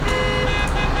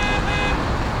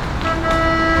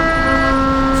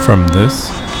From this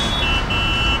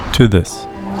to this.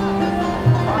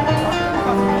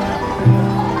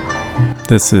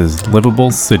 This is Livable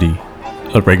City,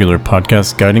 a regular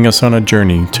podcast guiding us on a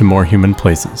journey to more human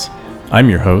places. I'm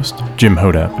your host, Jim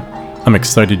Hodap. I'm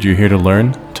excited you're here to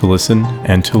learn, to listen,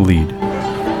 and to lead.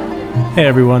 Hey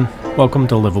everyone, welcome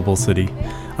to Livable City.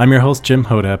 I'm your host, Jim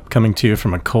Hodap, coming to you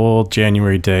from a cold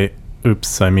January day.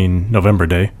 November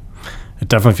day. It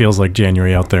definitely feels like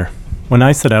January out there. When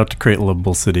I set out to create a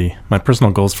livable city, my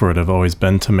personal goals for it have always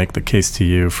been to make the case to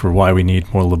you for why we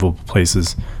need more livable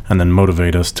places and then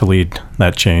motivate us to lead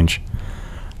that change.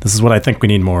 This is what I think we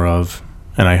need more of,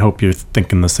 and I hope you're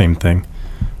thinking the same thing.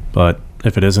 But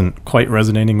if it isn't quite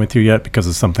resonating with you yet because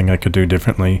of something I could do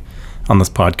differently on this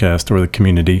podcast or the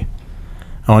community,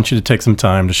 I want you to take some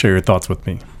time to share your thoughts with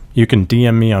me. You can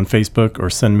DM me on Facebook or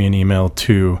send me an email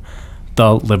to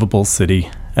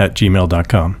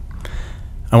thelivablecity@gmail.com.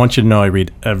 I want you to know I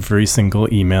read every single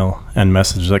email and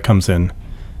message that comes in,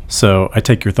 so I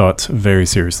take your thoughts very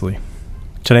seriously.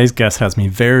 Today's guest has me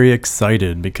very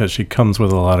excited because she comes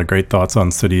with a lot of great thoughts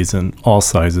on cities in all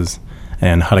sizes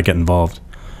and how to get involved.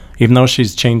 Even though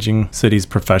she's changing cities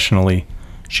professionally,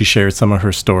 she shares some of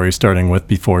her story starting with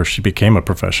before she became a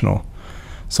professional.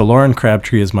 So Lauren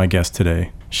Crabtree is my guest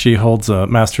today. She holds a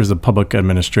Master's of Public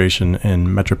Administration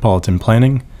in Metropolitan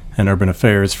Planning and Urban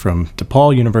Affairs from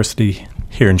DePaul University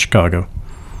here in Chicago.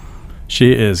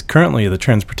 She is currently the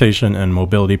Transportation and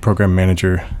Mobility Program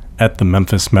Manager at the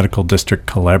Memphis Medical District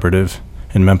Collaborative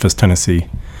in Memphis, Tennessee.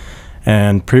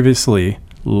 And previously,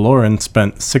 Lauren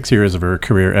spent 6 years of her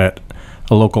career at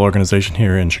a local organization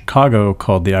here in Chicago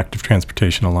called the Active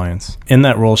Transportation Alliance. In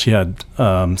that role, she had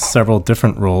several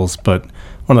different roles, but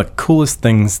one of the coolest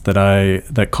things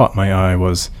that caught my eye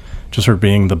was just her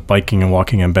being the biking and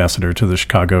walking ambassador to the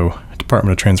Chicago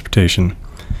Department of Transportation.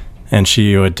 And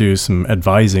she would do some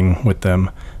advising with them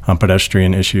on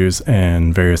pedestrian issues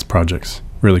and various projects.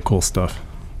 Really cool stuff.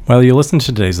 While you listen to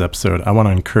today's episode, I want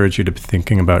to encourage you to be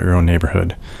thinking about your own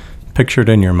neighborhood. Picture it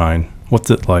in your mind. What's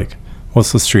it like?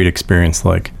 What's the street experience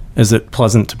like? Is it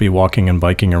pleasant to be walking and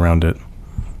biking around it?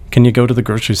 Can you go to the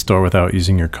grocery store without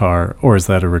using your car, or is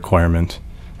that a requirement?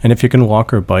 And if you can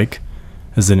walk or bike,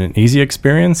 is it an easy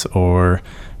experience, or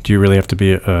do you really have to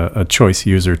be a choice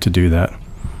user to do that?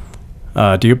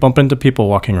 Do you bump into people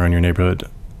walking around your neighborhood?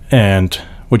 And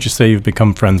would you say you've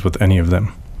become friends with any of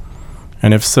them?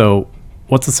 And if so,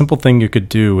 what's a simple thing you could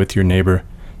do with your neighbor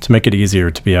to make it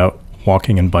easier to be out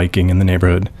walking and biking in the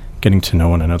neighborhood, getting to know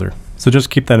one another? So just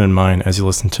keep that in mind as you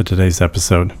listen to today's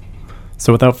episode.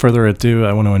 So without further ado,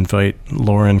 I want to invite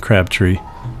Lauren Crabtree,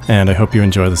 and I hope you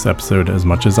enjoy this episode as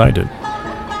much as I did.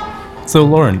 So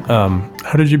Lauren,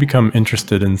 how did you become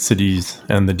interested in cities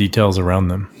and the details around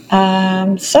them?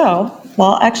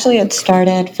 Actually it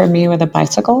started for me with a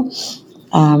bicycle.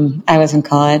 I was in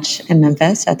college in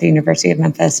Memphis at the University of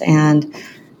Memphis, and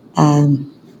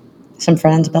some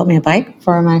friends built me a bike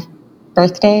for my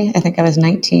birthday. I think I was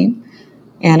 19,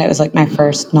 and it was like my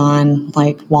first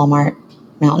Walmart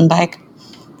mountain bike.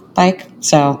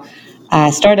 So I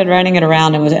started riding it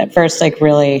around and was at first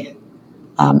really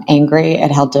angry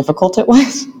at how difficult it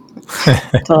was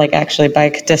to actually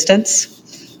bike distance.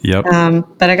 Yep.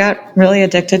 But I got really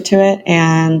addicted to it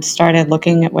and started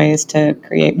looking at ways to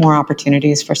create more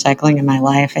opportunities for cycling in my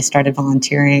life. I started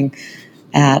volunteering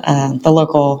at the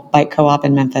local bike co-op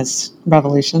in Memphis,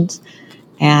 Revolutions,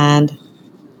 and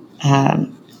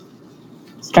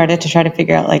started to try to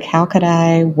figure out how could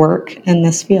I work in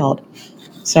this field.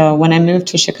 So when I moved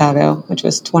to Chicago, which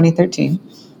was 2013,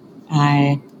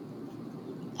 I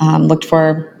looked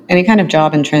for any kind of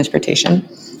job in transportation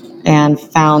and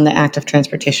found the Active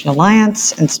Transportation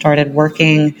Alliance and started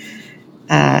working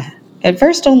at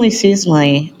first only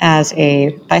seasonally as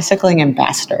a bicycling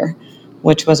ambassador,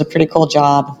 which was a pretty cool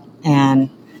job.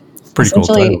 And pretty cool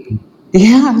title.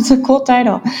 Yeah, it's a cool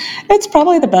title. It's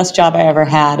probably the best job I ever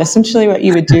had. Essentially what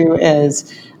you would do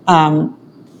is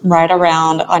ride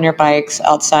around on your bikes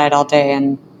outside all day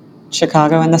in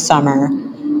Chicago in the summer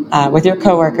with your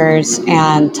coworkers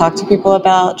and talk to people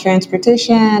about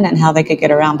transportation and how they could get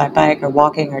around by bike or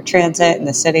walking or transit in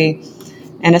the city,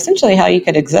 and essentially how you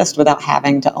could exist without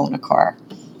having to own a car.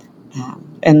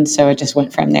 And so it just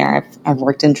went from there. I've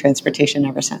worked in transportation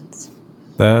ever since.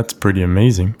 That's pretty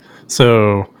amazing.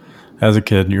 So as a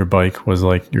kid, your bike was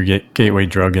your gateway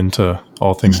drug into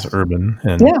all things urban.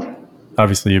 And yeah.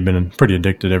 Obviously you've been pretty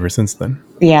addicted ever since then.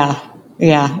 Yeah.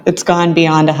 It's gone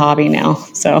beyond a hobby now.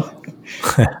 So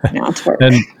now it's work.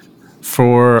 And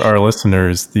for our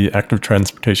listeners, the Active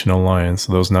Transportation Alliance,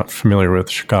 those not familiar with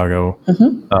Chicago,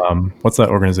 what's that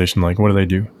organization like? What do they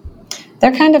do?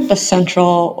 They're kind of the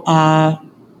central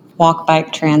walk,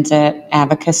 bike, transit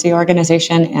advocacy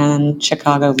organization in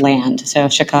Chicago land, so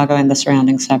Chicago and the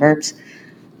surrounding suburbs.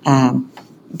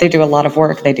 They do a lot of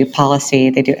work. They do policy,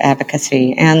 they do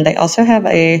advocacy, and they also have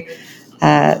a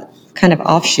kind of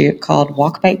offshoot called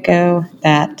Walk, Bike, Go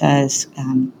that does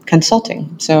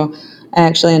consulting. So I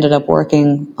actually ended up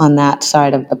working on that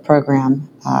side of the program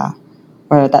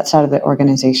or that side of the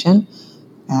organization.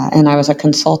 And I was a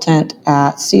consultant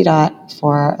at CDOT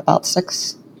for about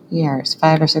 6 years,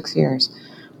 5 or 6 years,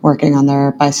 working on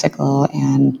their bicycle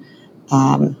and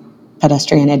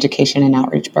pedestrian education and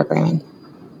outreach programming.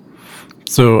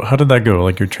 So how did that go?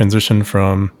 Like your transition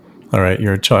from, all right,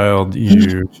 you're a child,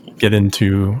 you get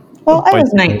into Well, I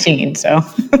was 19, so.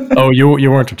 Oh, you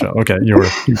weren't a child. Okay, you were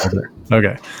older.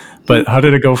 Okay. But how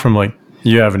did it go from like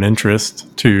you have an interest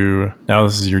to now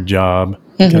this is your job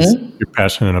because you're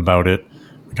passionate about it?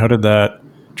 Like, how did that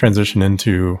transition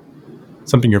into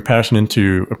something you're passionate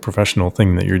into a professional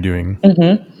thing that you're doing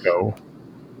go?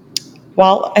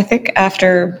 Well, I think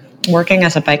after working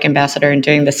as a bike ambassador and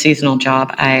doing the seasonal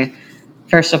job, I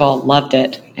first of all loved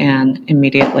it and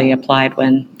immediately applied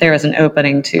when there was an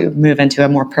opening to move into a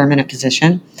more permanent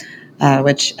position,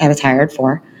 which I was hired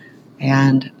for.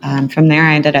 And from there,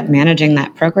 I ended up managing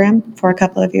that program for a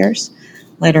couple of years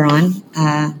later on.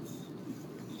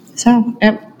 So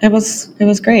it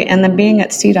was great. And then being at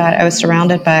CDOT, I was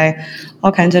surrounded by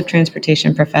all kinds of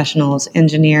transportation professionals,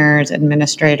 engineers,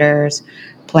 administrators,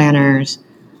 planners,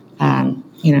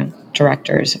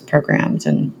 directors of programs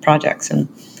and projects. And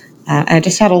I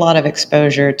just had a lot of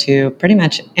exposure to pretty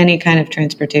much any kind of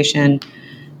transportation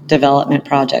development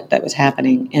project that was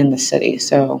happening in the city.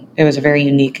 So it was a very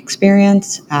unique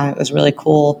experience. It was really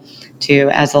cool to,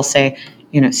 as they'll say,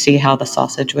 see how the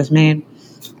sausage was made.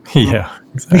 Yeah,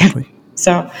 exactly.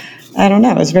 So I don't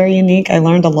know. It was very unique. I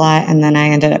learned a lot. And then I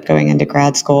ended up going into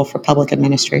grad school for public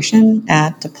administration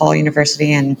at DePaul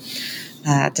University and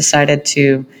decided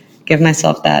to give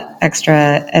myself that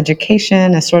extra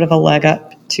education as sort of a leg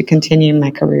up to continue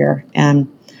my career in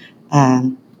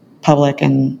public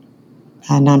and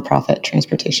nonprofit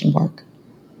transportation work.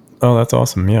 Oh, that's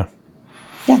awesome. Yeah.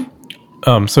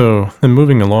 Yeah. So then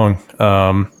moving along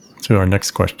to our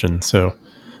next question. So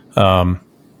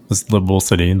this Livable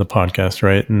City, the podcast,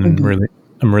 right? And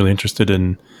I'm really interested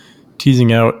in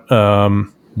teasing out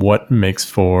what makes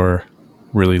for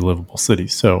really livable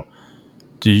cities. So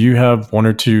do you have one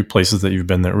or two places that you've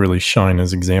been that really shine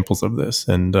as examples of this?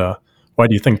 And why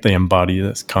do you think they embody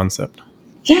this concept?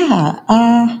 Yeah.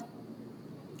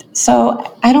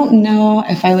 So I don't know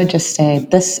if I would just say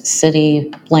this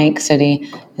city, blank city,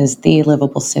 is the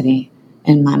livable city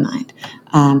in my mind.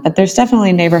 But there's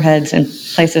definitely neighborhoods and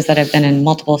places that I've been in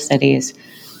multiple cities.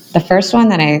 The first one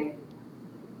that I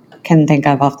can think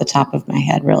of off the top of my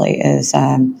head really is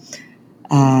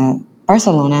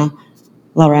Barcelona,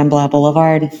 La Rambla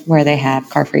Boulevard, where they have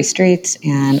car-free streets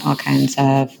and all kinds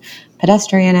of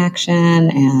pedestrian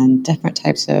action and different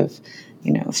types of,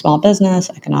 small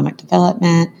business, economic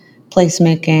development,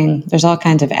 placemaking. There's all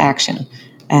kinds of action,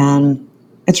 and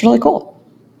it's really cool.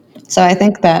 So I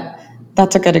think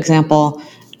that's a good example.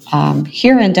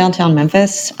 Here in downtown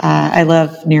Memphis, I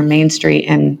live near Main Street,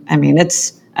 and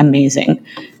it's amazing.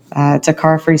 It's a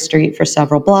car-free street for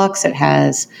several blocks. It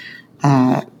has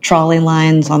trolley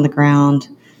lines on the ground.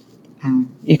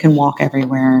 You can walk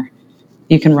everywhere.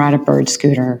 You can ride a bird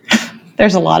scooter.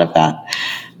 There's a lot of that.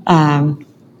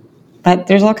 But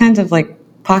there's all kinds of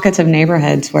pockets of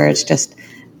neighborhoods where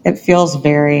it feels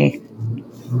very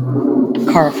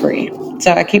car-free.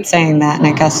 So I keep saying that, and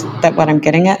I guess that what I'm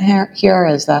getting at here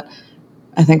is that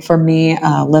I think for me,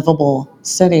 a livable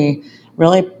city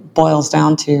really boils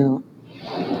down to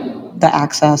the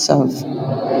access of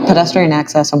pedestrian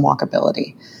access and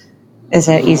walkability. Is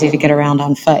it easy to get around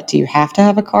on foot? Do you have to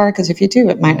have a car? Because if you do,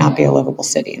 it might not be a livable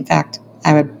city. In fact,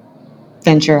 I would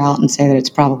venture out and say that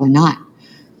it's probably not.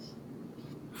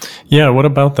 Yeah, what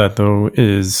about that though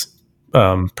is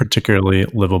particularly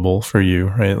livable for you,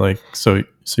 right? So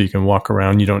you can walk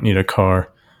around, you don't need a car.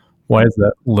 Why is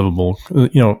that livable?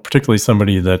 Particularly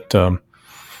somebody that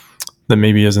that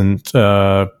maybe isn't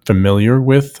familiar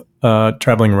with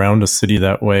traveling around a city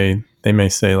that way. They may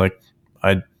say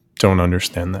I don't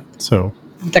understand that. So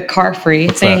the car-free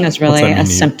thing is really a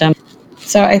symptom.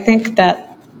 So I think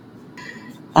that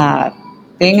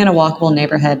being in a walkable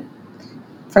neighborhood,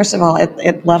 first of all,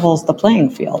 it levels the playing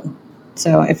field.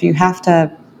 So if you have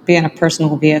to be in a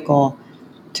personal vehicle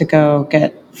to go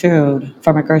get food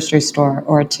from a grocery store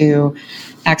or to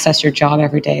access your job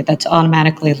every day, that's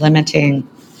automatically limiting,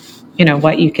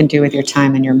 what you can do with your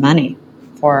time and your money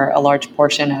for a large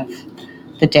portion of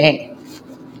the day.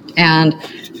 And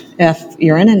if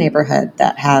you're in a neighborhood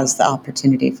that has the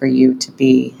opportunity for you to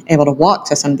be able to walk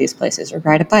to some of these places or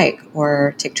ride a bike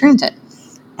or take transit,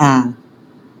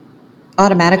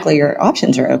 automatically your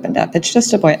options are opened up. It's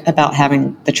just about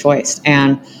having the choice.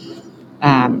 And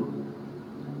um,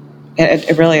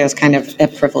 it really is kind of a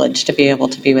privilege to be able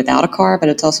to be without a car, but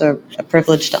it's also a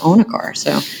privilege to own a car.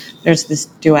 So there's this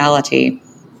duality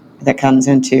that comes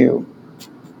into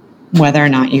whether or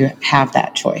not you have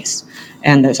that choice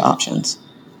and those options.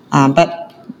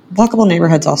 But walkable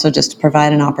neighborhoods also just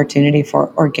provide an opportunity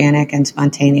for organic and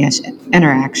spontaneous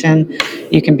interaction.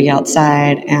 You can be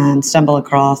outside and stumble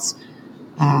across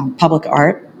public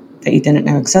art that you didn't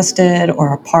know existed,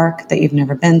 or a park that you've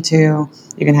never been to.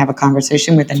 You can have a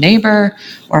conversation with a neighbor,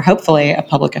 or hopefully a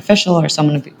public official or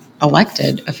someone of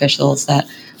elected officials that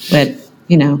would,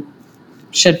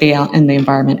 should be out in the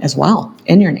environment as well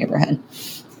in your neighborhood.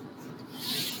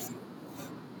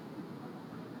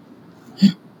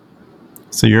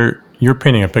 So you're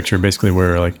painting a picture basically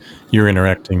where like you're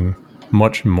interacting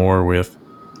much more with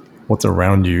what's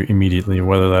around you immediately,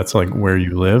 whether that's like where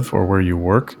you live or where you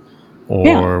work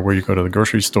or where you go to the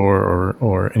grocery store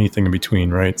or anything in between,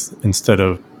 right? Instead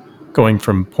of going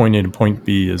from point A to point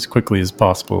B as quickly as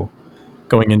possible,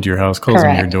 going into your house,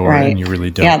 closing your door, right. and you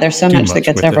really don't. Yeah, there's so much that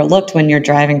gets overlooked when you're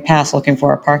driving past looking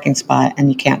for a parking spot and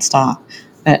you can't stop.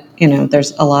 But,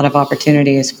 there's a lot of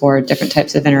opportunities for different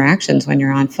types of interactions when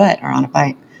you're on foot or on a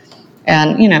bike.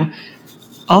 And,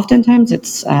 oftentimes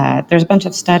it's there's a bunch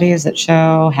of studies that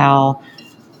show how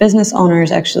business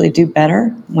owners actually do better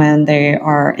when they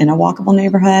are in a walkable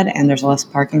neighborhood and there's less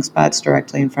parking spots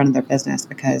directly in front of their business,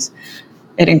 because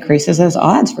it increases those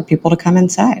odds for people to come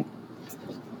inside.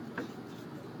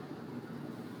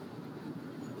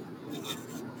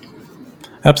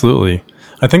 Absolutely.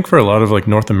 I think for a lot of like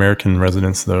North American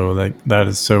residents, though, like that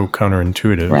is so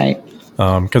counterintuitive, right?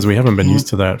 Because we haven't been used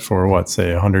to that for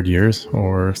say 100 years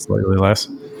or slightly less.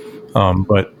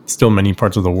 But still, many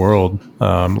parts of the world,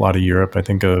 a lot of Europe, I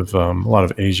think of a lot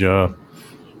of Asia,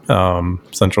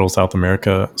 Central, South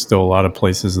America, still a lot of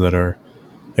places that are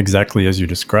exactly as you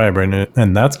describe, right?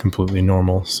 And that's completely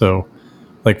normal. So,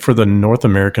 like for the North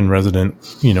American resident,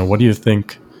 what do you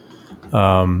think?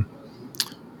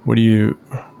 What do you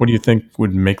think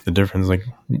would make the difference? Like,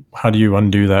 how do you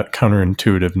undo that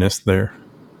counterintuitiveness there?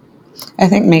 I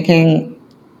think making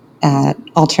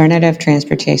alternative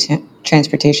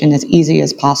transportation as easy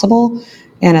as possible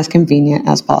and as convenient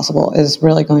as possible is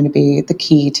really going to be the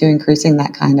key to increasing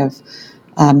that kind of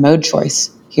mode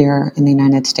choice here in the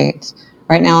United States.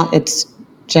 Right now, it's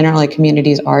generally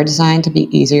communities are designed to be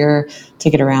easier to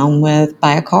get around with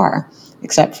by a car,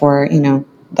 except for,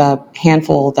 the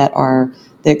handful that are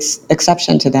the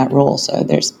exception to that rule. So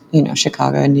there's,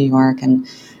 Chicago and New York and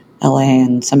LA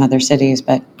and some other cities,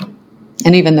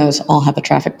 and even those all have a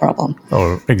traffic problem.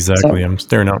 Oh, exactly. So, I'm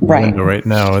staring out the window right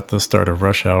now at the start of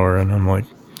rush hour, and I'm like,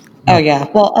 oh, yeah.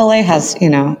 Well, LA has,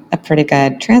 a pretty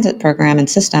good transit program and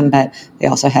system, but they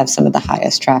also have some of the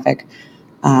highest traffic,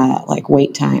 like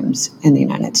wait times in the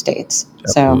United States.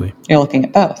 Absolutely. So you're looking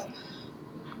at both.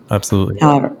 Absolutely.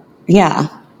 However, yeah.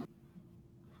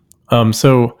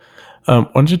 So why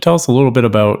don't you tell us a little bit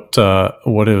about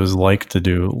what it was like to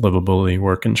do livability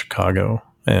work in Chicago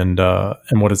and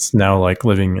what it's now like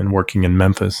living and working in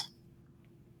Memphis?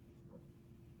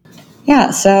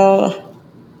 Yeah, so,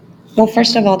 well,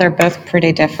 first of all, they're both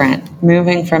pretty different.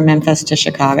 Moving from Memphis to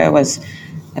Chicago was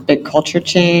a big culture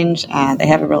change. They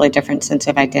have a really different sense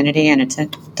of identity and a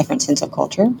different sense of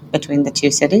culture between the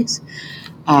two cities.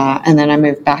 And then I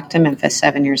moved back to Memphis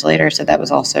 7 years later, so that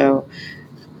was also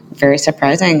very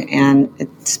surprising, and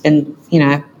it's been,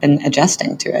 I've been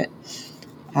adjusting to it.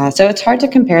 So it's hard to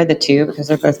compare the two because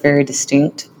they're both very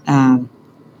distinct.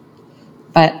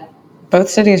 But both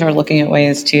cities are looking at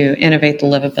ways to innovate the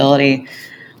livability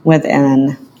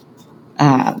within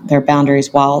their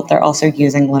boundaries while they're also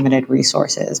using limited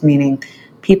resources, meaning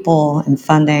people and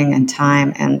funding and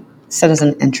time and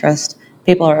citizen interest.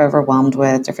 People are overwhelmed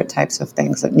with different types of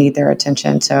things that need their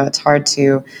attention, so it's hard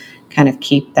to kind of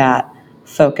keep that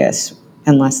focus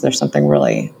unless there's something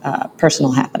really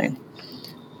personal happening.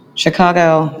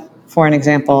 Chicago, for an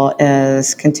example,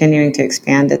 is continuing to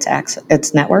expand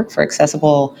its network for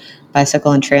accessible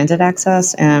bicycle and transit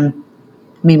access. And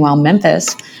meanwhile,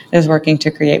 Memphis is working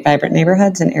to create vibrant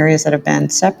neighborhoods in areas that have been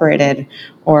separated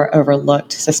or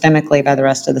overlooked systemically by the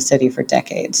rest of the city for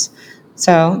decades.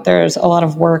 So there's a lot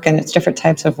of work, and it's different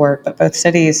types of work, but both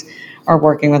cities are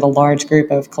working with a large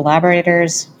group of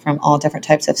collaborators from all different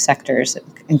types of sectors,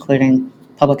 including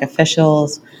public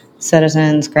officials,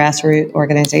 citizens, grassroots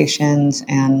organizations,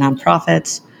 and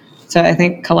nonprofits. So I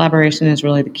think collaboration is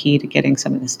really the key to getting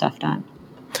some of this stuff done.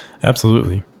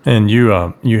 Absolutely. And you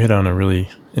hit on a really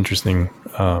interesting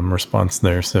response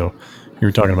there. So you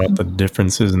were talking about the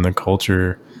differences in the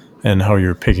culture and how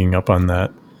you're picking up on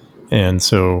that. And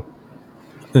so,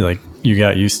 like, you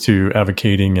got used to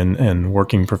advocating and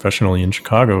working professionally in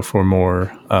Chicago for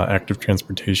more active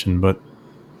transportation. But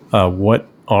what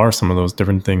are some of those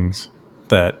different things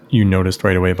that you noticed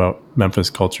right away about Memphis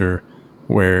culture,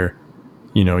 where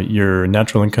your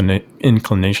natural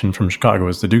inclination from Chicago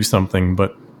is to do something,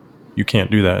 but you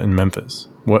can't do that in Memphis?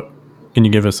 What can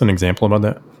you give us an example about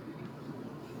that?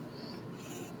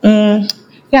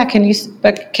 Yeah, can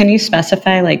you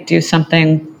specify, like, do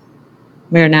something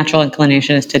where your natural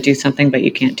inclination is to do something, but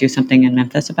you can't do something in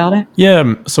Memphis about it?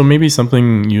 Yeah, so maybe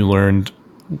something you learned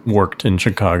worked in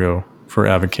Chicago for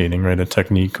advocating, right? A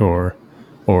technique or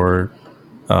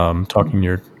talking to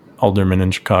your alderman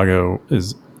in Chicago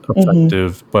is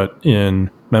effective, but in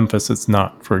Memphis it's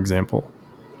not, for example.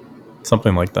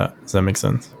 Something like that. Does that make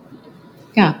sense?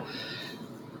 Yeah.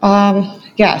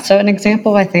 Yeah. So an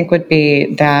example I think would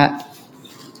be that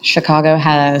Chicago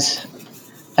has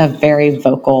a very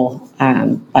vocal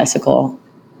bicycle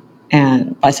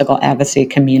advocacy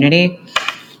community.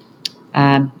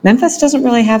 Memphis doesn't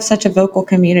really have such a vocal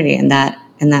community in that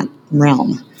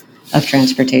realm of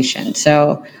transportation.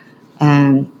 So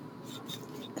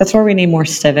that's where we need more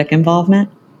civic involvement.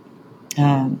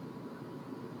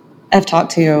 I've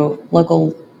talked to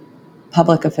local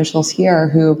public officials here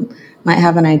who might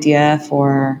have an idea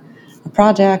for a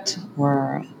project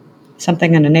or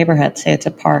something in a neighborhood, say it's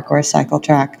a park or a cycle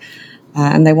track,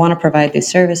 and they want to provide these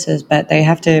services, but they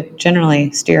have to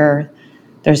generally steer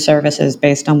their services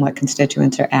based on what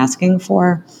constituents are asking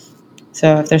for.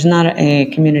 So if there's not a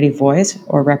community voice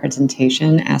or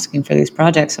representation asking for these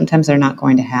projects, sometimes they're not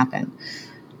going to happen.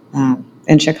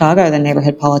 In Chicago, the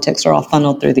neighborhood politics are all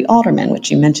funneled through the alderman,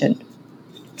 which you mentioned.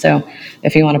 So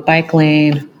if you want a bike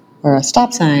lane or a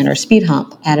stop sign or a speed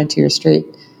hump added to your street,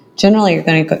 generally you're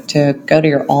going to go to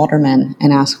your alderman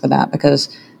and ask for that,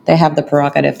 because they have the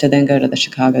prerogative to then go to the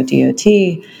Chicago DOT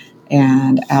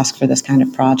and ask for this kind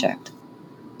of project.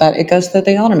 But it goes through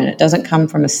the alderman. It doesn't come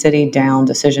from a city down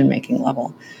decision-making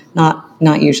level,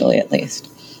 not usually, at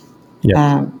least.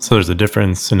 Yeah. So there's a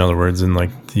difference, in other words, in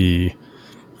like the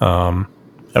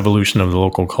evolution of the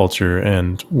local culture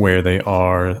and where they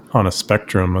are on a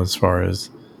spectrum as far as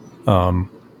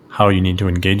how you need to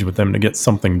engage with them to get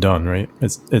something done, right?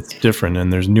 It's different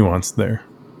and there's nuance there.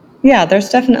 Yeah, there's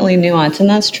definitely nuance, and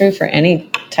that's true for any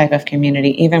type of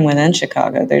community. Even within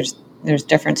Chicago, there's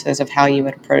differences of how you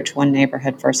would approach one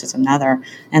neighborhood versus another,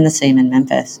 and the same in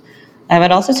Memphis. I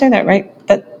would also say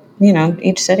that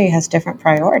each city has different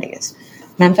priorities.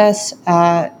 Memphis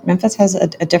has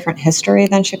a different history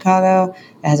than Chicago.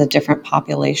 It has a different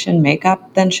population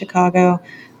makeup than Chicago.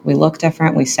 We look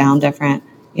different. We sound different.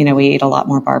 We eat a lot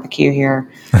more barbecue here.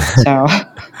 So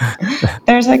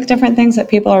there's like different things that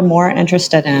people are more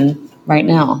interested in right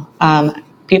now.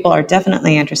 People are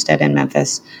definitely interested in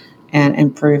Memphis and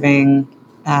improving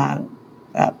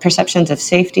perceptions of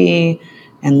safety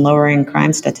and lowering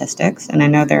crime statistics. And I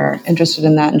know they're interested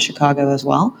in that in Chicago as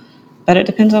well. But it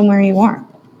depends on where you are.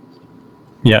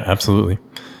 Yeah, absolutely.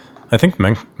 I think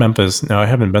Memphis, now I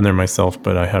haven't been there myself,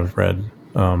 but I have read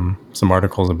some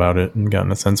articles about it and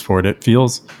gotten a sense for it. It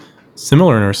feels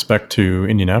similar in respect to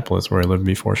Indianapolis, where I lived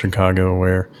before Chicago,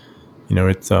 where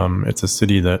it's a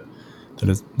city that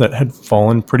had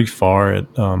fallen pretty far. It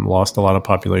lost a lot of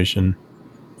population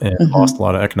and lost a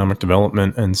lot of economic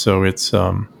development, and so it's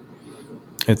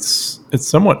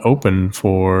somewhat open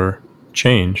for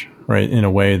change, right? In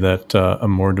a way that a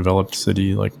more developed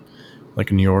city like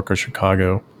New York or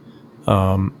Chicago,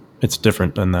 it's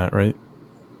different than that, right?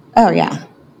 Oh, yeah.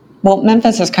 Well,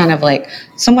 Memphis is kind of like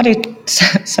somebody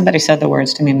said the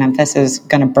words to me. Memphis is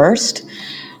going to burst,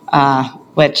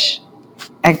 which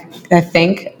I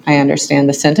think I understand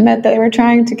the sentiment they were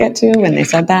trying to get to when they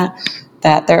said that.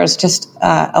 That there's just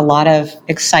a lot of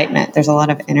excitement. There's a lot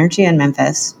of energy in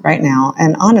Memphis right now,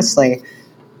 and honestly,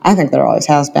 I think there always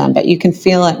has been. But you can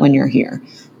feel it when you're here.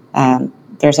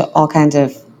 There's all kinds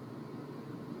of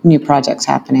new projects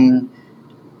happening.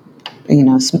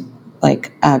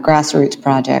 Like grassroots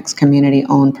projects,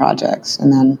 community-owned projects,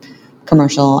 and then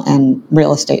commercial and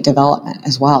real estate development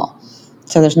as well.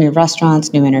 So there's new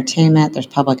restaurants, new entertainment, there's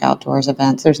public outdoors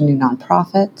events, there's new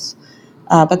nonprofits,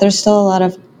 but there's still a lot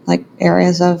of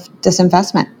areas of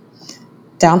disinvestment.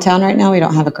 Downtown right now, we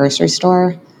don't have a grocery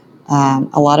store.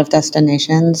 A lot of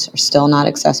destinations are still not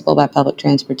accessible by public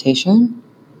transportation.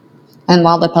 And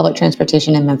while the public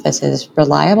transportation in Memphis is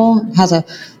reliable, has a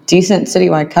decent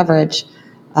citywide coverage,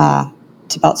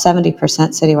 it's about 70%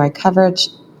 citywide coverage.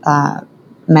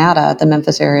 MATA, the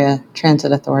Memphis Area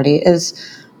Transit Authority, is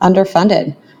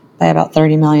underfunded by about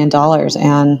 $30 million.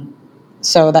 And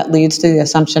so that leads to the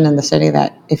assumption in the city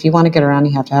that if you want to get around,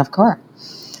 you have to have a car.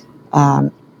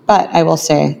 But I will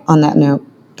say on that note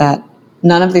that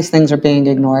none of these things are being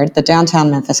ignored. The Downtown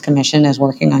Memphis Commission is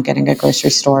working on getting a grocery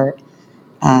store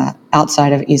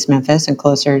outside of East Memphis and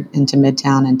closer into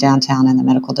Midtown and downtown in the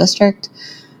medical district.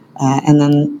 And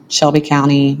then Shelby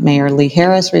County Mayor Lee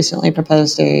Harris recently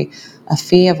proposed a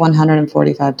fee of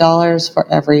 $145 for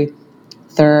every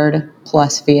third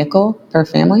plus vehicle per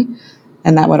family.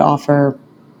 And that would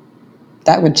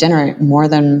generate more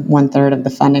than 1/3 of the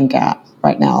funding gap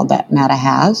right now that MATA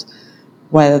has,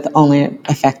 with only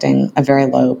affecting a very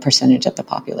low percentage of the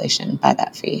population by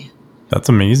that fee. That's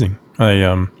amazing.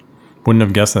 I wouldn't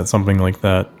have guessed that something like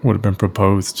that would have been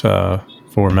proposed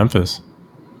for Memphis.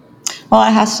 Well,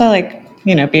 it has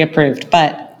to be approved,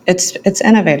 but it's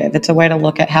innovative. It's a way to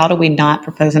look at how do we not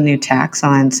propose a new tax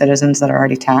on citizens that are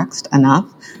already taxed enough.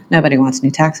 Nobody wants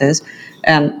new taxes,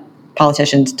 and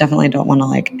politicians definitely don't want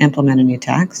to implement a new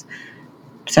tax.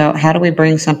 So how do we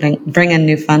bring in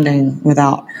new funding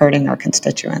without hurting our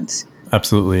constituents?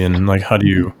 Absolutely. And how do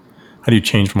you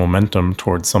change momentum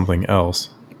towards something else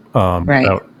Right.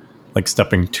 without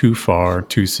stepping too far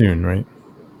too soon, right?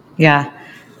 Yeah.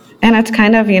 And it's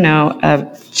kind of,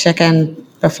 a chicken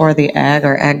before the egg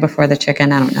or egg before the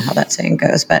chicken. I don't know how that saying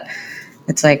goes, but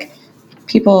it's like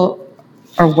people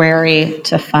are wary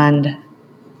to fund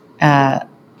a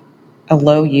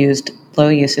low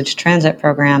usage transit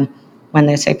program when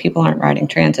they say people aren't riding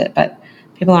transit, but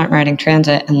people aren't riding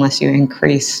transit unless you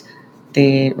increase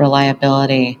the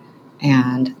reliability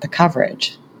and the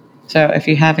coverage. So if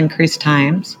you have increased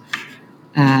service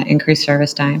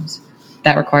times,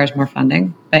 that requires more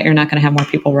funding, but you're not going to have more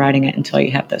people riding it until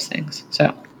you have those things.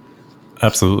 So,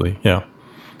 absolutely, yeah.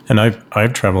 And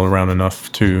I've traveled around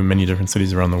enough to many different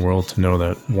cities around the world to know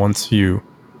that once you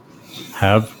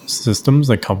have systems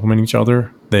that complement each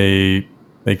other, they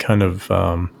kind of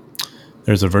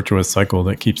there's a virtuous cycle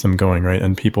that keeps them going, right?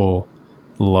 And people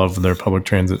love their public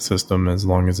transit system as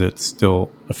long as it's still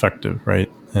effective,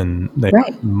 right? And they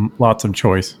have lots of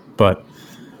choice, but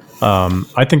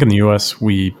I think in the U.S.,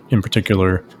 we, in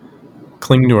particular,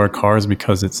 cling to our cars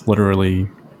because it's literally,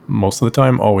 most of the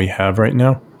time, all we have right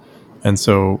now. And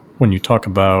so when you talk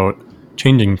about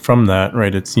changing from that,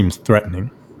 right, it seems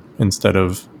threatening instead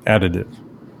of additive.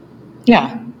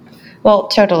 Yeah, well,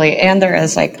 totally. And there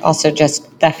is also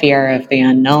just the fear of the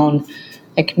unknown.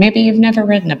 Maybe you've never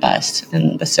ridden a bus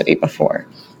in the city before,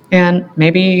 and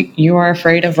maybe you are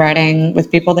afraid of riding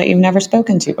with people that you've never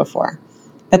spoken to before.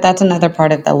 But that's another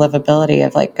part of the livability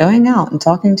of going out and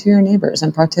talking to your neighbors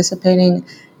and participating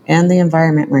in the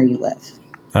environment where you live.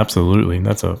 Absolutely.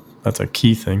 That's a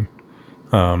key thing.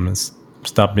 Is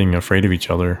stop being afraid of each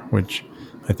other, which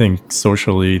I think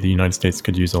socially the United States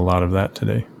could use a lot of that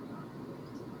today.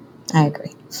 I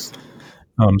agree.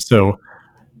 So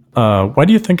why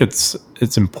do you think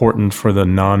it's important for the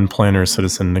non-planner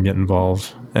citizen to get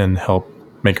involved and help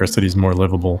make our cities more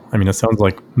livable? I mean, it sounds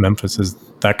like Memphis is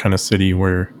that kind of city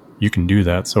where you can do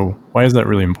that. So why is that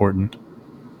really important?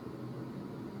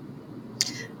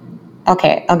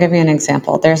 Okay, I'll give you an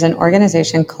example. There's an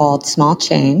organization called Small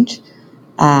Change,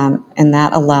 and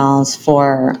that allows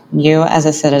for you as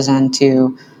a citizen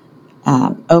to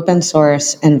open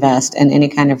source invest in any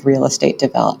kind of real estate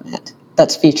development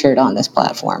that's featured on this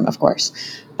platform, of course.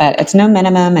 But it's no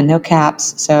minimum and no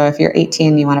caps. So if you're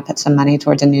 18, you want to put some money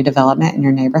towards a new development in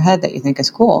your neighborhood that you think is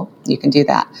cool, you can do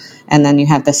that. And then you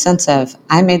have this sense of,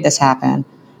 I made this happen,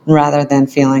 rather than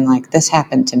feeling like this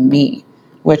happened to me,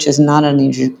 which is not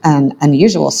an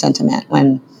unusual sentiment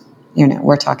when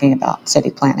we're talking about city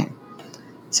planning.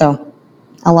 So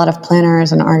a lot of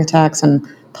planners and architects and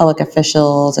public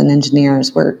officials and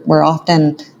engineers, we're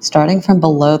often starting from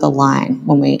below the line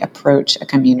when we approach a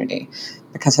community,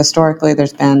 because historically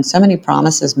there's been so many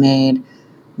promises made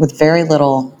with very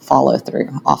little follow through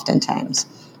oftentimes.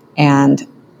 And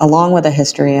along with a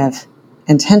history of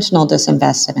intentional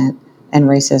disinvestment and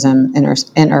racism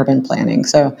in urban planning,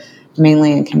 so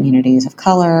mainly in communities of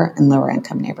color and lower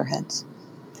income neighborhoods.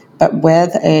 But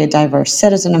with a diverse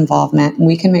citizen involvement,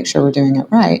 we can make sure we're doing it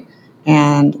right.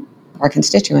 And our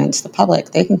constituents, the public,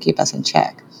 they can keep us in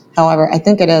check. However, I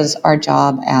think it is our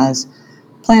job as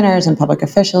planners and public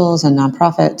officials and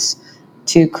nonprofits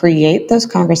to create those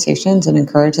conversations and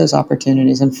encourage those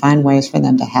opportunities and find ways for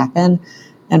them to happen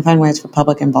and find ways for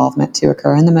public involvement to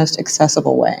occur in the most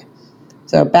accessible way.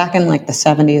 So back in the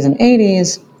 70s and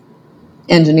 80s,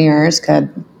 engineers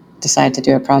could decide to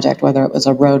do a project, whether it was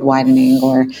a road widening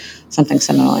or something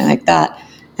similarly like that.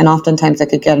 And oftentimes they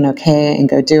could get an okay and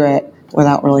go do it,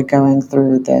 without really going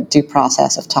through the due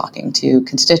process of talking to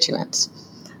constituents.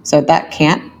 So that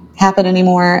can't happen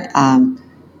anymore. In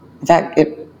fact,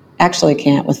 it actually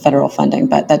can't with federal funding,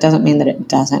 but that doesn't mean that it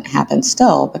doesn't happen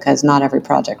still, because not every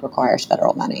project requires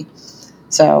federal money.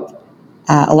 So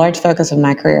a large focus of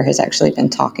my career has actually been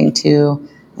talking to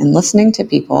and listening to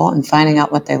people and finding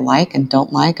out what they like and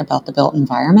don't like about the built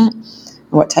environment,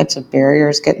 and what types of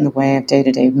barriers get in the way of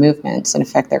day-to-day movements and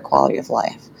affect their quality of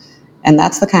life. And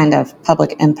that's the kind of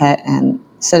public input and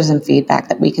citizen feedback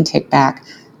that we can take back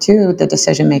to the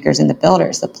decision makers and the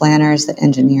builders, the planners, the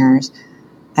engineers,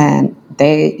 and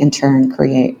they in turn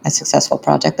create a successful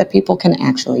project that people can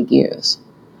actually use.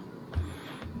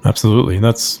 Absolutely.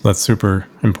 That's super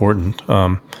important.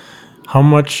 How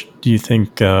much do you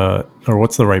think, or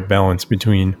what's the right balance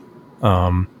between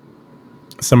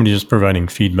somebody just providing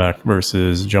feedback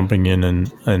versus jumping in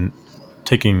and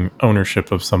taking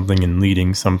ownership of something and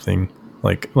leading something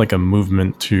like a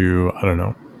movement to, I don't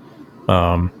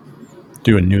know,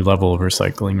 do a new level of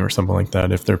recycling or something like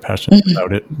that if they're passionate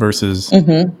about it versus,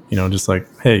 just like,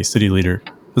 hey, city leader,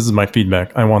 this is my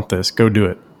feedback. I want this. Go do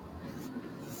it.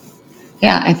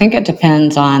 Yeah, I think it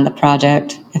depends on the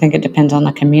project. I think it depends on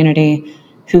the community,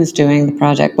 who's doing the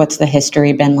project, what's the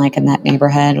history been like in that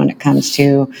neighborhood when it comes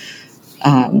to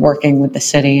working with the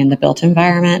city and the built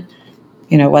environment.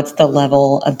 What's the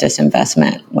level of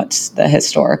disinvestment? What's the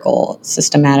historical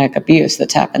systematic abuse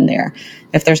that's happened there?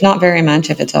 If there's not very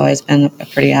much, if it's always been a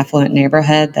pretty affluent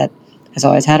neighborhood that has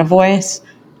always had a voice,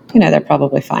 they're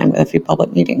probably fine with a few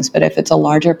public meetings. But if it's a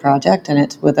larger project and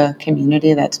it's with a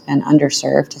community that's been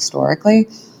underserved historically,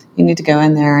 you need to go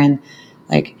in there and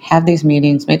have these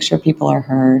meetings, make sure people are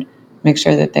heard, make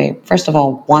sure that they, first of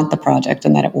all, want the project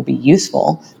and that it will be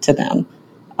useful to them.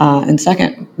 And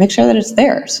second, make sure that it's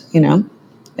theirs.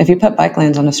 If you put bike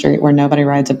lanes on the street where nobody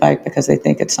rides a bike because they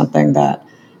think it's something that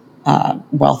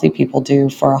wealthy people do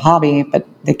for a hobby, but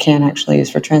they can't actually use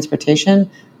for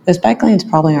transportation, those bike lanes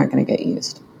probably aren't going to get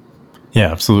used. Yeah,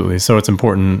 absolutely. So it's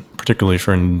important, particularly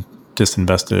for a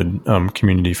disinvested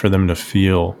community, for them to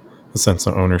feel a sense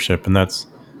of ownership. And that's,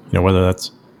 whether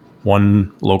that's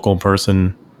one local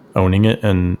person owning it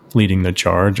and leading the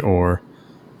charge, or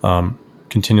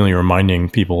continually reminding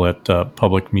people at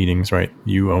public meetings, right?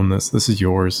 You own this. This is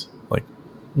yours. Like,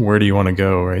 where do you want to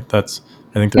go, right? I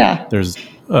think there's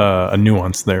a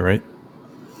nuance there, right?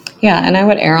 Yeah, and I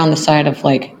would err on the side of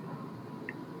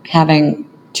having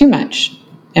too much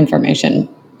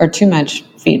information or too much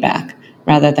feedback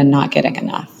rather than not getting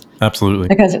enough. Absolutely.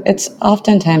 Because it's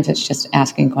just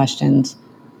asking questions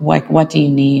like, what do you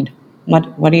need?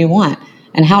 What do you want?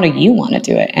 And how do you want to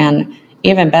do it? And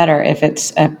even better if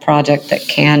it's a project that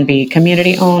can be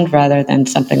community owned rather than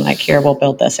something like, here, we'll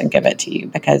build this and give it to you,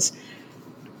 because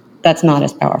that's not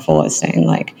as powerful as saying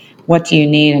what do you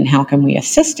need and how can we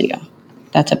assist you?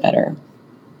 That's a better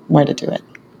way to do it.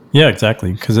 Yeah,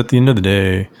 exactly. Because at the end of the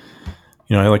day,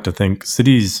 I like to think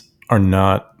cities are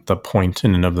not the point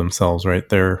in and of themselves, right?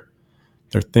 They're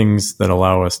things that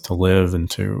allow us to live and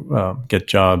to get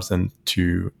jobs and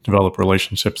to develop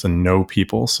relationships and know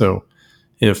people. So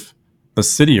if the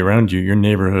city around you, your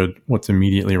neighborhood, what's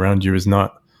immediately around you is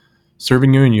not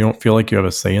serving you and you don't feel like you have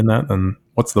a say in that, then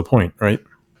what's the point, right?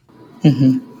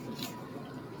 Mm-hmm.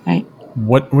 Right.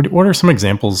 What are some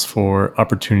examples for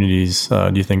opportunities,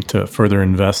 do you think, to further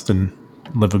invest in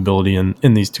livability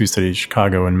in these two cities,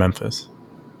 Chicago and Memphis?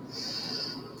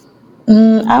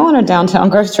 I want a downtown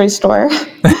grocery store.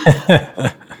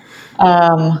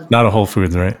 Not a Whole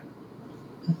Foods, right?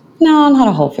 No, not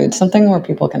a Whole Foods. Something where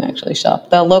people can actually shop.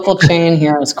 The local chain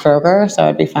here is Kroger, so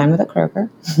I'd be fine with a Kroger.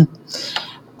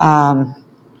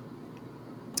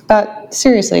 But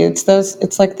seriously,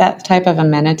 it's like that type of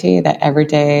amenity, that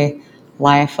everyday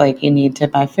life, you need to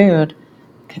buy food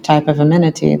type of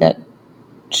amenity that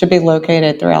should be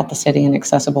located throughout the city and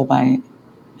accessible by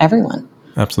everyone.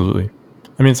 Absolutely.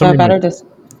 I mean, So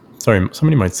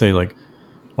somebody might say,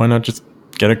 why not just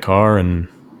get a car and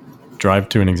drive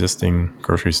to an existing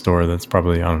grocery store that's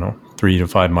probably, I don't know, 3 to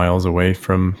 5 miles away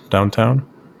from downtown?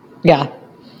 Yeah.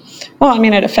 Well, I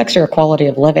mean, it affects your quality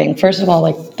of living. First of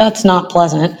all, that's not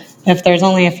pleasant. If there's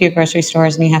only a few grocery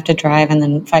stores and you have to drive and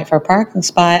then fight for a parking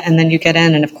spot, and then you get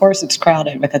in and of course it's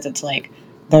crowded because it's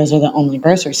those are the only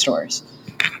grocery stores.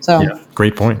 So yeah,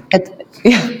 great point.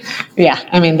 Yeah.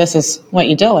 I mean, this is what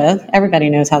you deal with. Everybody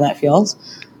knows how that feels.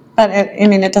 But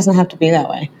it doesn't have to be that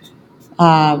way.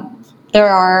 There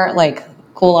are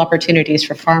cool opportunities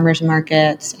for farmers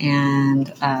markets and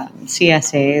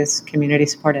CSAs, community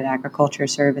supported agriculture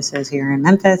services here in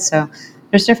Memphis. So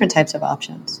there's different types of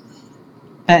options.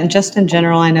 And just in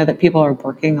general, I know that people are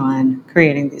working on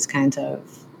creating these kinds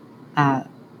of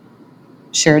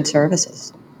shared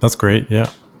services. That's great. Yeah.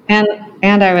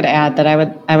 And I would add that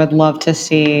I would love to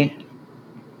see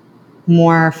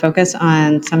more focus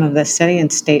on some of the city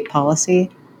and state policy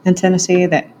in Tennessee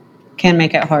that can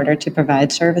make it harder to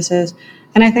provide services.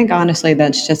 And I think honestly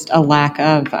that's just a lack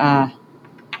of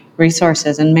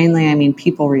resources, and mainly I mean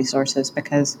people resources,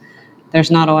 because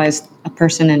there's not always a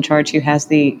person in charge who has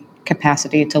the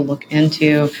capacity to look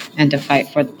into and to fight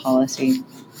for the policy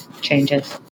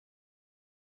changes.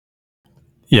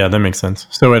 Yeah, that makes sense.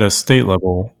 So at a state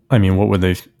level, I mean, what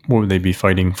would they be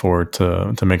fighting for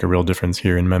to make a real difference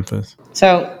here in Memphis?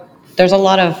 So there's a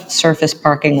lot of surface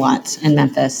parking lots in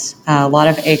Memphis, a lot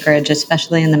of acreage,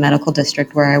 especially in the medical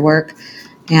district where I work.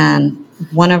 And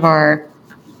one of our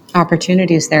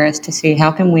opportunities there is to see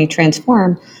how can we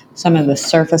transform some of the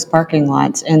surface parking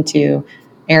lots into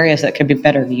areas that could be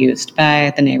better used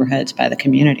by the neighborhoods, by the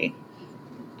community.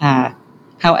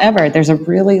 However, there's a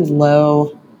really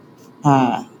low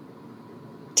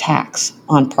tax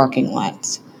on parking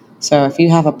lots. So if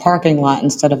you have a parking lot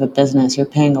instead of a business, you're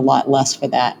paying a lot less for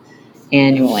that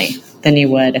annually than you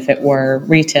would if it were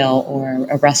retail or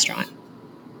a restaurant.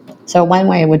 So one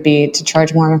way would be to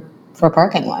charge more for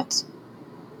parking lots.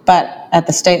 But at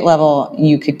the state level,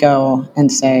 you could go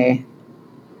and say,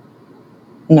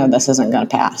 no, this isn't going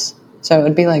to pass. So it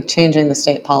would be like changing the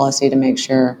state policy to make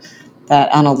sure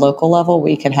that on a local level,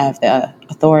 we could have the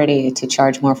authority to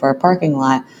charge more for a parking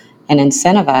lot and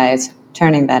incentivize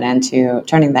turning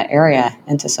that area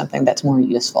into something that's more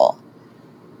useful.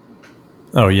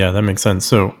 Oh, yeah, that makes sense.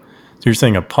 So you're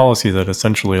saying a policy that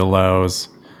essentially allows,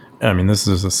 I mean, this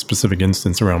is a specific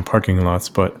instance around parking lots,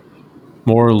 but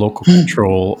more local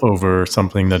control over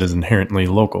something that is inherently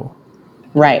local.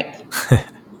 Right.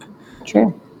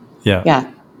 True. Yeah.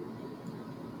 Yeah.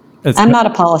 I'm not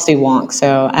a policy wonk,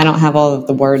 so I don't have all of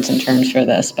the words and terms for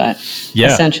this, but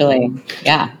essentially,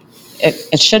 yeah,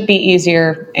 it should be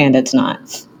easier, and it's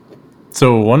not.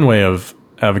 So one way of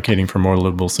advocating for more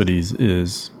livable cities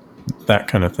is that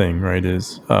kind of thing, right?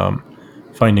 Is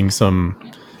finding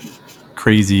some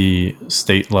crazy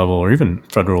state level or even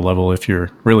federal level, if you're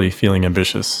really feeling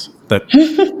ambitious,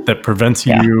 that prevents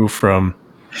you from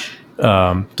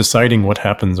deciding what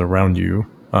happens around you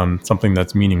on something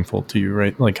that's meaningful to you,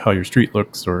 right? Like how your street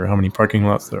looks or how many parking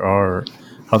lots there are or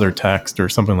how they're taxed or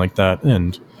something like that.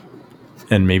 And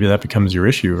maybe that becomes your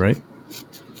issue, right?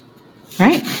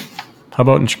 Right. How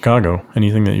about in Chicago?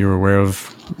 Anything that you're aware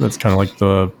of that's kind of like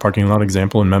the parking lot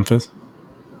example in Memphis?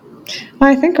 Well,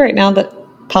 I think right now the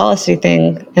policy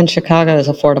thing in Chicago is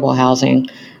affordable housing.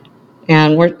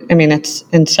 And it's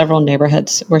in several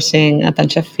neighborhoods. We're seeing a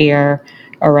bunch of fear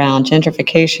around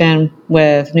gentrification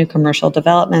with new commercial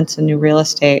developments and new real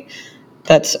estate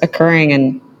that's occurring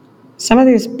in some of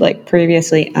these like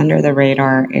previously under the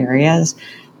radar areas.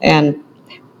 And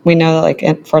we know that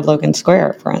like for Logan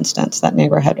Square, for instance, that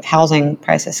neighborhood housing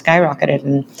prices skyrocketed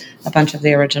and a bunch of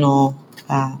the original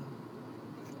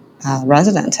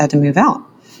residents had to move out.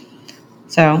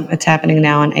 So it's happening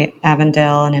now in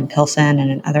Avondale and in Pilsen and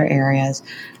in other areas.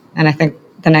 And I think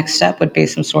the next step would be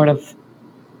some sort of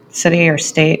city or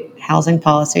state housing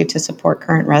policy to support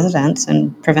current residents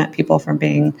and prevent people from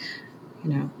being,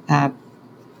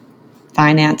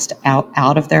 financed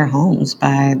out of their homes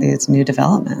by these new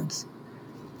developments.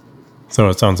 So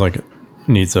it sounds like it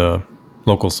needs a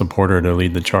local supporter to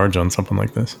lead the charge on something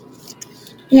like this.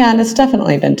 Yeah, and it's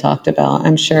definitely been talked about.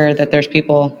 I'm sure that there's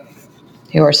people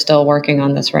who are still working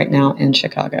on this right now in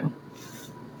Chicago.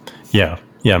 Yeah,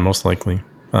 most likely.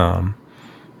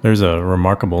 There's a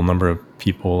remarkable number of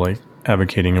people like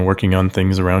advocating and working on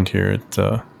things around here.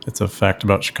 It's a fact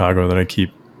about Chicago that I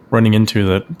keep running into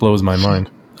that blows my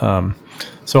mind.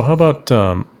 So how about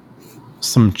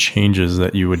some changes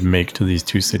that you would make to these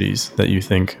two cities that you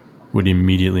think would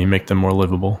immediately make them more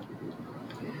livable?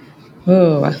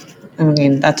 Ooh, I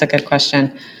mean, that's a good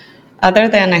question. Other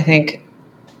than, I think,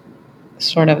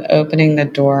 sort of opening the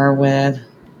door with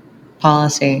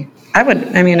policy,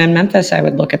 in Memphis, I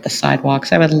would look at the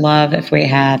sidewalks. I would love if we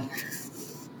had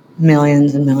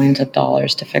millions and millions of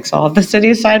dollars to fix all of the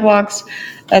city's sidewalks.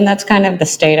 And that's kind of the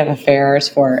state of affairs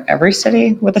for every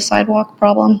city with a sidewalk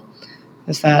problem,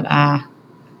 is that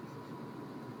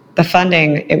the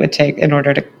funding it would take in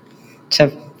order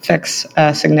to fix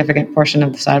a significant portion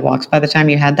of the sidewalks. By the time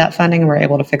you had that funding and were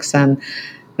able to fix them,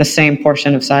 the same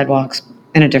portion of sidewalks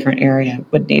in a different area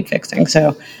would need fixing.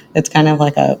 So it's kind of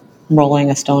like a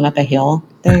rolling a stone up a hill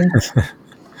thing.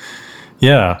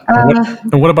 Yeah.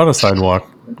 And what about a sidewalk?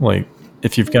 Like,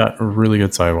 if you've got really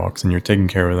good sidewalks and you're taking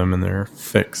care of them and they're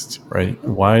fixed, right?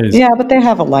 Yeah, but they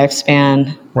have a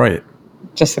lifespan. Right.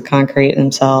 Just the concrete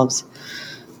themselves.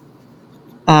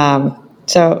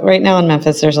 So right now in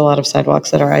Memphis, there's a lot of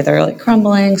sidewalks that are either like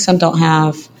crumbling, some don't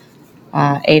have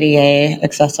ADA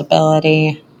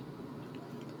accessibility.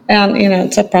 And,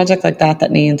 it's a project like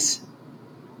that needs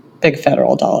big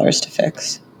federal dollars to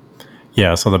fix.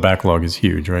 Yeah, so the backlog is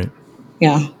huge, right?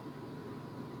 Yeah.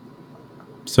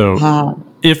 So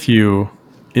if you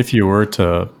were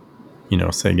to,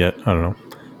 say get, I don't know,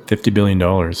 $50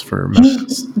 billion for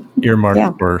Memphis earmarked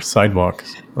Yeah. for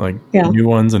sidewalks, like Yeah. new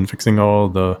ones and fixing all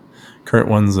the current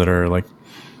ones that are like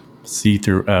C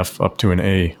through F up to an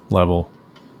A level,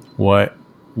 why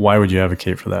would you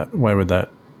advocate for that? Why would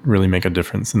that really make a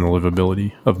difference in the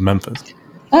livability of Memphis?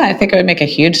 Oh, I think it would make a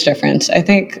huge difference. I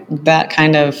think that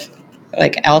kind of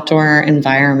like outdoor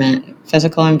environment,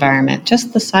 physical environment,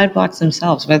 just the sidewalks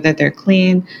themselves, whether they're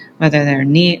clean, whether they're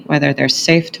neat, whether they're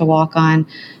safe to walk on,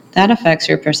 that affects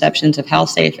your perceptions of how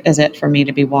safe is it for me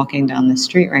to be walking down the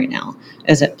street right now?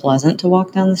 Is it pleasant to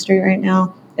walk down the street right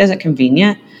now? Is it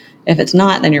convenient? If it's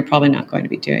not, then you're probably not going to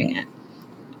be doing it.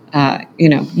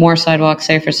 More sidewalks,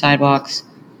 safer sidewalks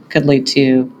could lead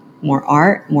to more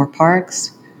art, more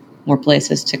parks, more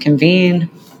places to convene,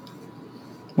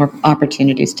 more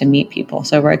opportunities to meet people.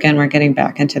 So we're getting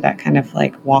back into that kind of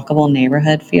like walkable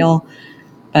neighborhood feel.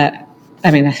 But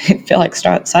I mean, I feel like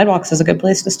sidewalks is a good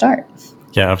place to start.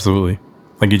 Yeah, absolutely.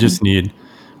 Like you just need,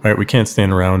 right? We can't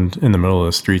stand around in the middle of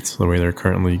the streets the way they're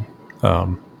currently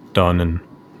done and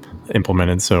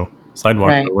implemented. So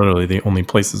sidewalks Right. are literally the only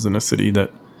places in a city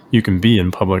that you can be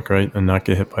in public, right? And not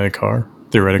get hit by a car,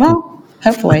 theoretically. Well,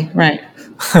 hopefully, right.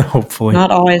 Hopefully. Not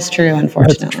always true,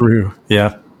 unfortunately. That's true.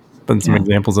 Yeah. Been some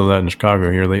examples of that in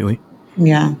Chicago here lately.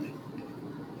 Yeah.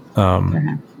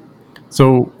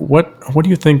 So what do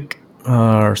you think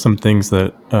are some things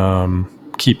that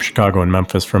keep Chicago and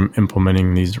Memphis from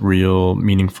implementing these real,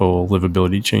 meaningful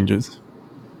livability changes?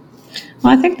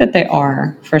 Well, I think that they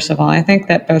are, first of all. I think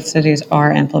that both cities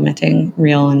are implementing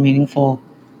real and meaningful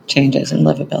changes in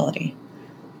livability.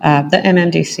 The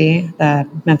MMDC, the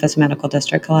Memphis Medical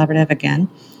District Collaborative, again,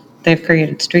 they've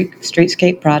created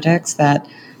streetscape projects that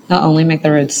not only make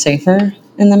the roads safer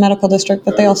in the medical district,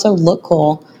 but they also look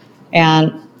cool,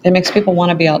 and it makes people want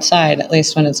to be outside, at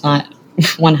least when it's not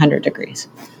 100 degrees.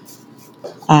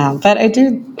 But I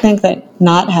do think that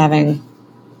not having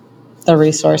the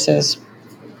resources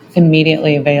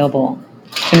immediately available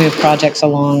to move projects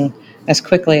along as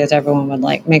quickly as everyone would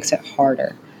like makes it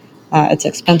harder. It's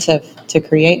expensive to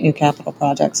create new capital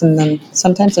projects, and then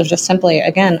sometimes there's just simply,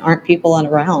 again, aren't people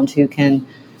around who can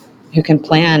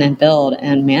plan and build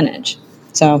and manage.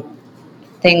 So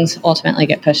things ultimately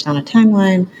get pushed on a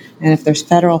timeline, and if there's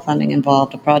federal funding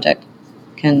involved, a project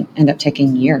can end up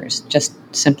taking years just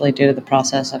simply due to the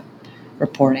process of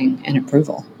reporting and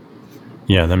approval.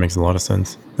 Yeah, that makes a lot of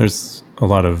sense. There's a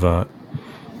lot of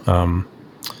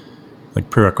like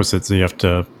prerequisites that you have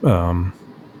to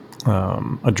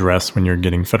address when you're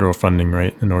getting federal funding,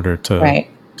 right, in order to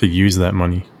use that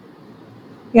money.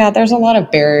 Yeah, there's a lot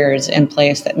of barriers in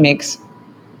place that makes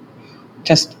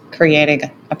just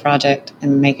creating a project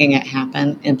and making it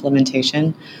happen,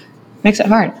 implementation, makes it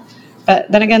hard. But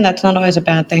then again, that's not always a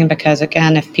bad thing, because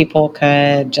again, if people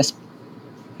could just,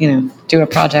 do a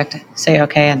project, say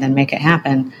okay, and then make it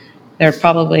happen, there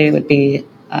probably would be,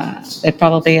 they'd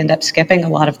probably end up skipping a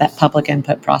lot of that public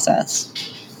input process.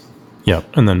 Yeah,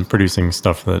 and then producing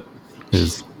stuff that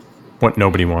is what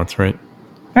nobody wants, right?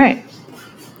 Right.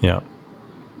 Yeah.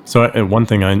 So one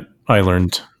thing I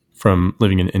learned from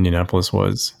living in Indianapolis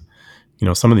was,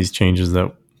 some of these changes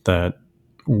that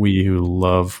we who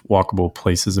love walkable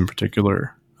places in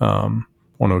particular want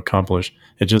to accomplish,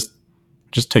 it just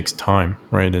takes time,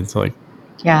 right? It's like,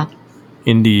 yeah,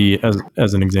 Indy,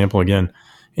 as an example again,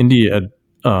 Indy had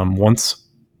once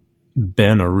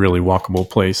been a really walkable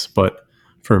place, but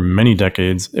for many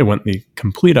decades it went the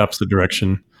complete opposite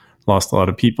direction. Lost a lot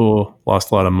of people,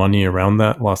 lost a lot of money around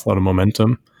that, lost a lot of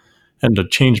momentum. And to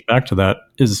change back to that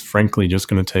is frankly just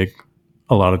going to take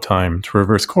a lot of time to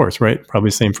reverse course, right? Probably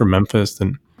same for Memphis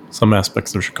and some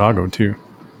aspects of Chicago too.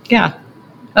 Yeah,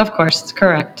 of course, it's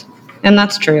correct. And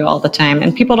that's true all the time.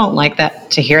 And people don't like that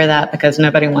to hear that, because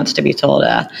nobody wants to be told,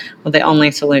 well, the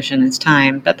only solution is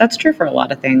time. But that's true for a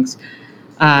lot of things.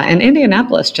 And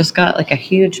Indianapolis just got like a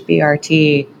huge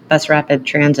BRT, bus rapid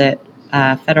transit,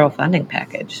 federal funding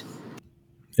package.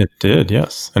 It did,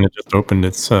 yes. And it just opened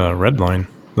its red line.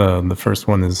 The first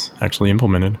one is actually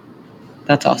implemented.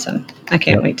 That's awesome. I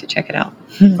can't wait to check it out.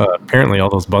 Apparently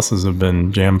all those buses have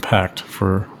been jam-packed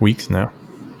for weeks now.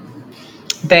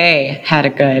 They had a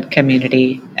good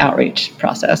community outreach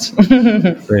process.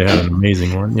 They had an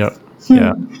amazing one. Yep.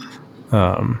 Yeah.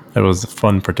 It was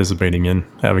fun participating in,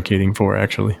 advocating for,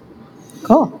 actually.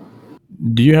 Cool.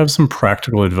 Do you have some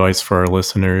practical advice for our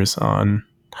listeners on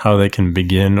how they can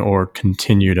begin or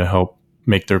continue to help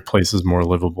make their places more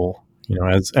livable?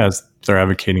 As they're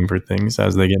advocating for things,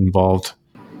 as they get involved,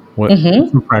 what's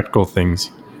some practical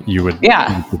things you would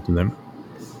Yeah, give to them?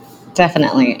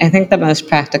 definitely. I think the most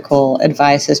practical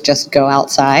advice is just go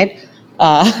outside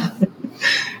uh,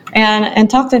 and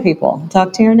talk to people,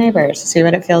 talk to your neighbors, see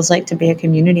what it feels like to be a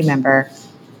community member,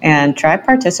 and try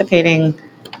participating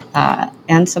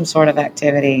in some sort of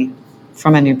activity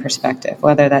from a new perspective,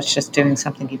 whether that's just doing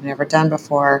something you've never done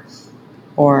before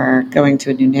or going to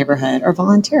a new neighborhood or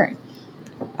volunteering.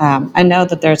 I know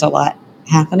that there's a lot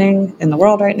happening in the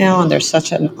world right now, and there's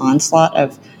such an onslaught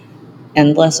of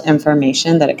endless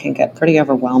information that it can get pretty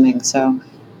overwhelming. So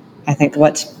I think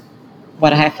what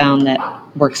I have found that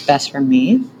works best for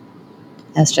me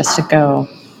is just to go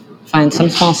find some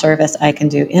small service I can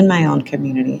do in my own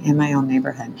community, in my own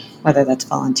neighborhood, whether that's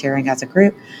volunteering as a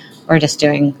group or just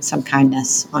doing some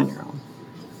kindness on your own.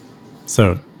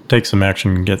 So take some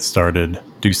action, get started,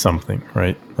 do something,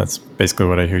 right? That's basically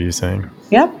what I hear you saying.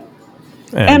 Yep.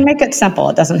 And make it simple.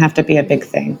 It doesn't have to be a big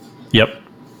thing. Yep.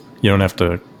 You don't have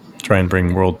to try and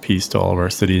bring world peace to all of our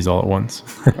cities all at once.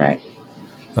 Right.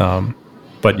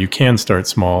 But you can start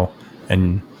small.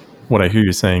 And what I hear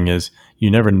you saying is you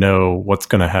never know what's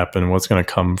going to happen, what's going to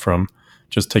come from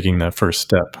just taking that first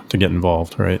step to get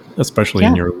involved, right? Especially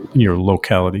in your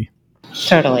locality.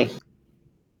 Totally.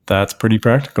 That's pretty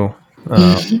practical.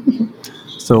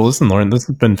 So listen, Lauren, this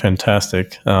has been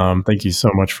fantastic. Thank you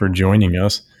so much for joining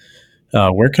us.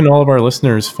 Where can all of our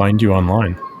listeners find you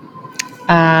online?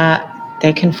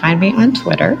 They can find me on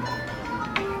Twitter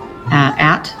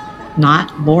at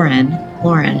not Lauren.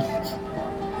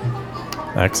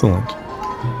 Excellent.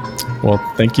 Well,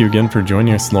 thank you again for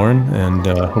joining us, Lauren, and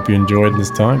hope you enjoyed this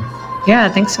time. Yeah,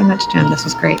 thanks so much, Jim. This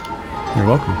was great. You're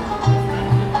welcome.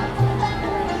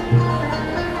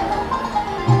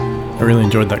 I really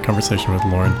enjoyed that conversation with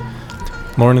Lauren.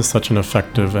 Lauren is such an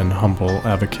effective and humble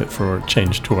advocate for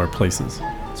change to our places.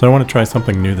 So I want to try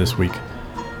something new this week.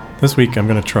 This week, I'm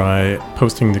going to try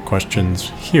posting the questions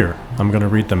here. I'm going to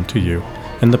read them to you.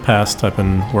 In the past, I've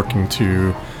been working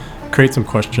to create some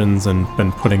questions and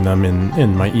been putting them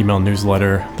in my email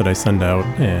newsletter that I send out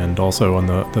and also on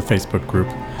the Facebook group.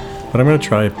 But I'm going to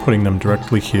try putting them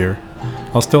directly here.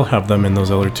 I'll still have them in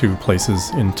those other two places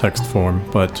in text form,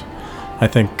 but I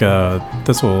think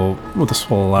this will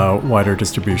allow wider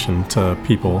distribution to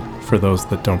people for those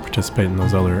that don't participate in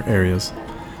those other areas.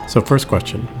 So first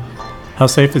question, how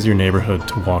safe is your neighborhood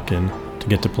to walk in, to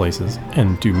get to places,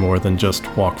 and do more than just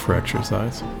walk for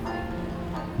exercise?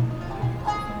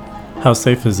 How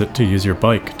safe is it to use your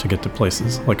bike to get to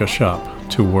places like a shop,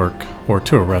 to work, or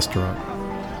to a restaurant?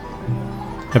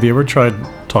 Have you ever tried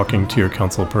talking to your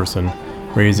council person,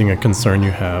 raising a concern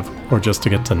you have, or just to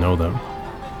get to know them?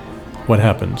 What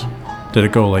happened? Did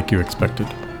it go like you expected?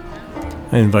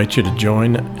 I invite you to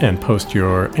join and post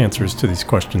your answers to these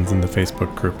questions in the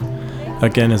Facebook group.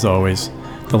 Again, as always,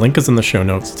 the link is in the show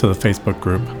notes to the Facebook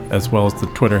group, as well as the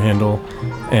Twitter handle,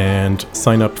 and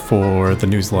sign up for the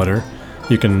newsletter.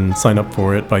 You can sign up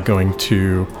for it by going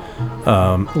to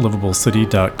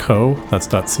livablecity.co, that's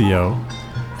 .co,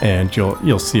 and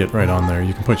you'll see it right on there.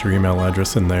 You can put your email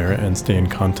address in there and stay in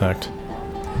contact.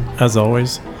 As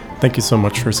always, thank you so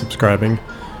much for subscribing.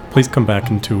 Please come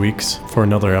back in 2 weeks for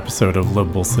another episode of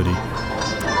Livable City.